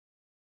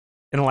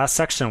In the last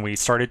section, we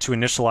started to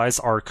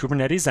initialize our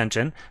Kubernetes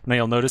engine. Now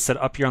you'll notice that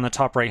up here on the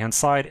top right-hand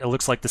side, it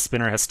looks like the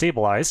spinner has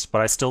stabilized, but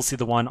I still see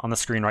the one on the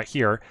screen right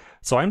here.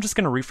 So I'm just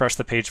going to refresh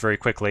the page very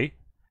quickly.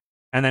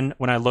 And then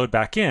when I load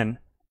back in,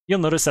 you'll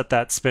notice that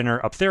that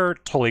spinner up there,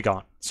 totally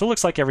gone. So it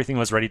looks like everything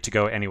was ready to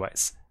go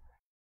anyways.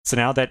 So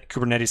now that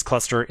Kubernetes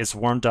cluster is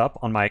warmed up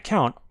on my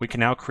account, we can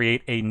now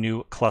create a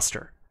new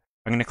cluster.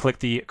 I'm going to click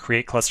the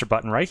Create Cluster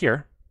button right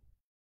here.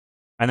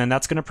 And then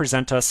that's going to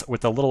present us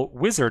with a little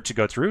wizard to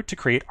go through to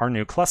create our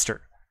new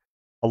cluster.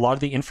 A lot of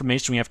the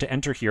information we have to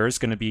enter here is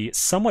going to be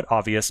somewhat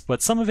obvious,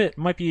 but some of it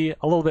might be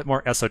a little bit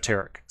more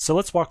esoteric. So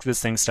let's walk through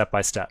this thing step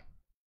by step.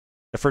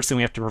 The first thing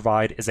we have to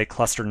provide is a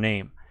cluster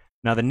name.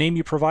 Now the name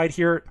you provide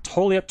here,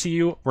 totally up to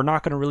you. We're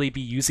not going to really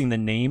be using the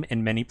name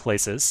in many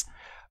places.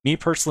 Me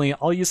personally,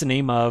 I'll use the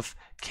name of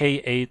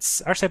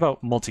K8s, actually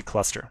about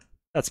multi-cluster.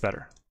 That's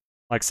better,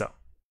 like so.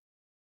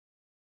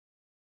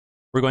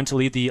 We're going to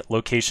leave the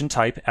location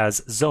type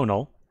as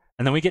zonal,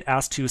 and then we get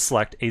asked to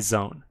select a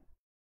zone.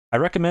 I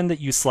recommend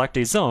that you select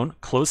a zone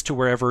close to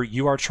wherever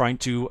you are trying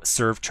to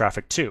serve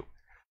traffic to,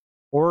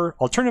 or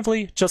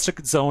alternatively, just a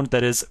zone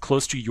that is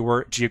close to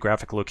your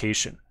geographic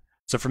location.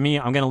 So for me,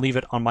 I'm going to leave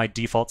it on my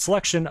default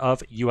selection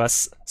of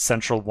US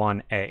Central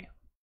 1A.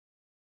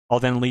 I'll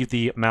then leave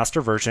the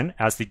master version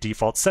as the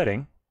default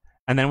setting,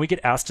 and then we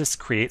get asked to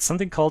create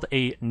something called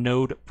a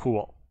node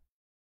pool.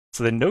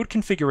 So the node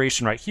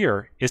configuration right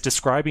here is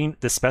describing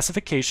the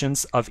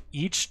specifications of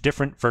each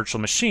different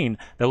virtual machine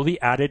that will be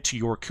added to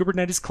your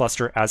Kubernetes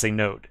cluster as a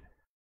node.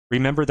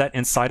 Remember that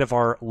inside of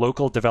our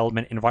local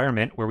development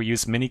environment where we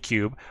use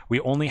Minikube,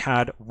 we only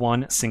had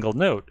one single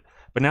node.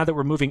 But now that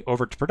we're moving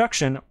over to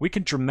production, we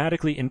can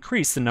dramatically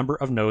increase the number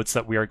of nodes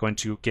that we are going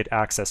to get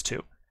access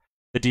to.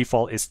 The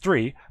default is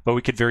 3, but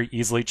we could very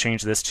easily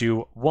change this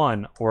to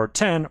 1 or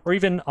 10 or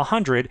even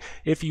 100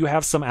 if you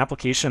have some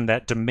application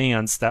that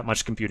demands that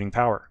much computing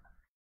power.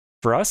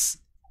 For us,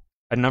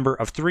 a number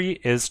of 3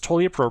 is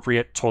totally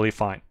appropriate, totally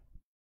fine.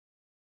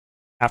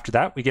 After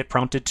that, we get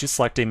prompted to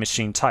select a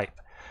machine type.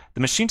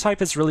 The machine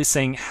type is really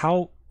saying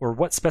how or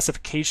what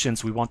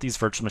specifications we want these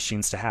virtual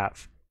machines to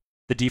have.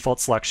 The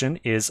default selection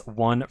is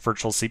one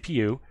virtual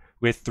CPU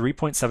with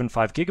 3.75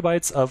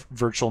 gigabytes of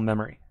virtual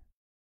memory.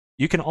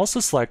 You can also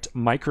select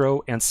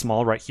micro and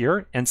small right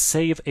here and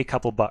save a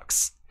couple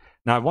bucks.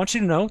 Now, I want you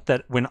to know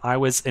that when I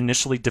was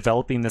initially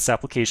developing this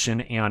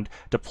application and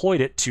deployed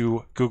it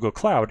to Google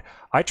Cloud,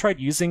 I tried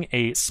using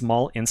a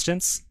small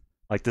instance,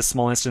 like this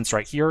small instance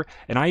right here,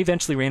 and I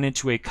eventually ran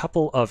into a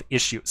couple of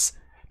issues.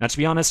 Now, to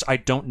be honest, I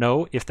don't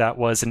know if that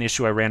was an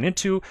issue I ran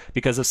into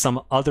because of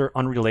some other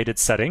unrelated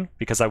setting,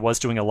 because I was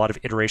doing a lot of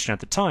iteration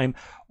at the time,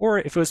 or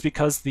if it was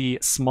because the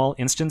small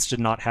instance did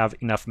not have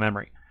enough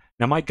memory.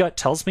 Now, my gut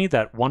tells me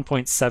that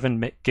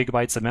 1.7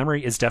 gigabytes of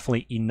memory is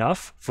definitely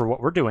enough for what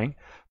we're doing,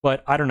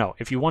 but I don't know.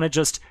 If you want to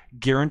just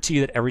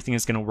guarantee that everything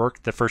is going to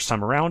work the first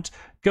time around,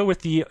 go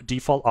with the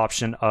default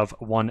option of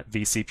one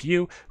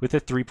vCPU with a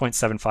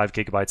 3.75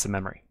 gigabytes of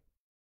memory.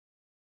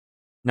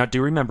 Now,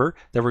 do remember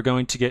that we're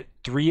going to get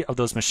 3 of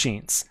those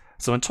machines.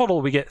 So in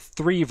total, we get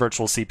 3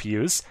 virtual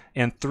CPUs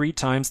and 3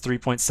 times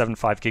 3.75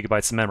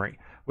 gigabytes of memory,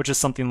 which is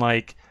something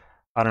like,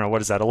 I don't know,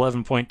 what is that,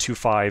 11.25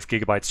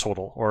 gigabytes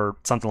total, or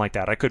something like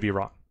that. I could be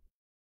wrong.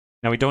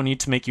 Now, we don't need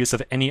to make use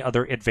of any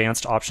other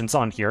advanced options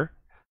on here.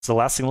 So the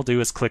last thing we'll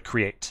do is click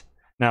Create.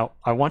 Now,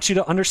 I want you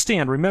to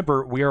understand,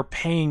 remember, we are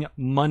paying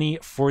money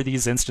for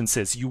these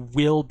instances. You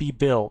will be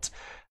billed.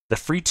 The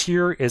free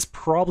tier is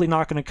probably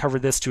not going to cover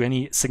this to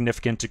any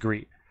significant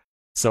degree.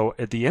 So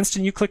at the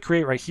instant you click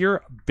Create right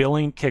here,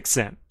 billing kicks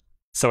in.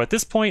 So at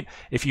this point,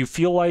 if you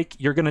feel like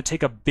you're going to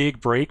take a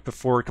big break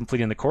before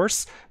completing the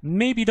course,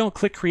 maybe don't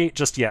click Create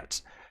just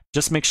yet.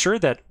 Just make sure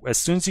that as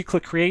soon as you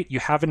click Create, you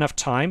have enough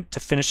time to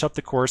finish up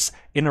the course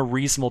in a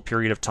reasonable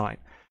period of time.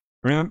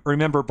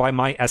 Remember, by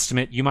my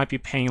estimate, you might be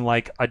paying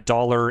like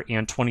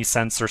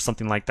 $1.20 or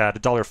something like that,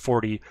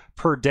 $1.40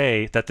 per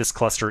day that this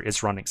cluster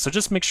is running. So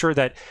just make sure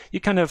that you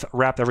kind of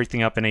wrap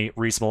everything up in a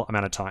reasonable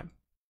amount of time.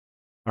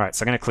 All right,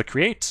 so I'm going to click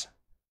Create,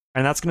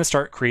 and that's going to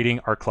start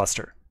creating our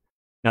cluster.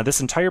 Now, this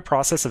entire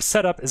process of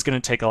setup is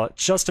going to take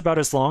just about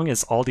as long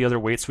as all the other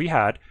waits we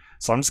had.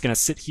 So I'm just going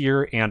to sit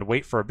here and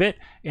wait for a bit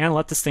and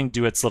let this thing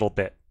do its little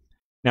bit.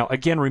 Now,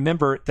 again,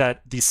 remember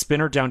that the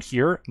spinner down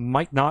here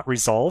might not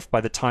resolve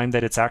by the time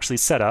that it's actually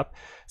set up.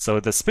 So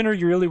the spinner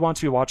you really want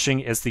to be watching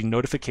is the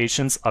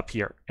notifications up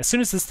here. As soon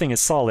as this thing is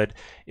solid,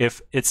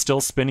 if it's still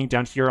spinning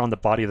down here on the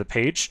body of the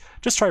page,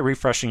 just try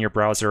refreshing your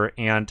browser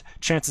and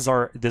chances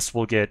are this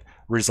will get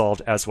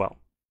resolved as well.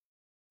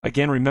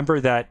 Again, remember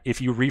that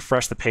if you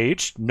refresh the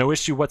page, no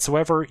issue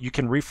whatsoever. You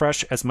can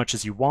refresh as much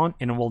as you want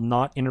and it will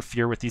not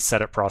interfere with the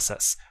setup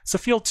process. So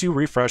feel to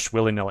refresh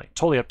willy-nilly,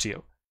 totally up to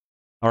you.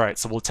 All right,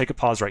 so we'll take a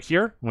pause right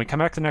here. When we come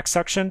back to the next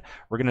section,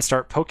 we're going to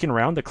start poking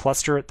around the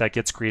cluster that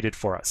gets created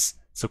for us.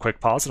 So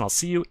quick pause and I'll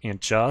see you in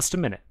just a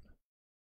minute.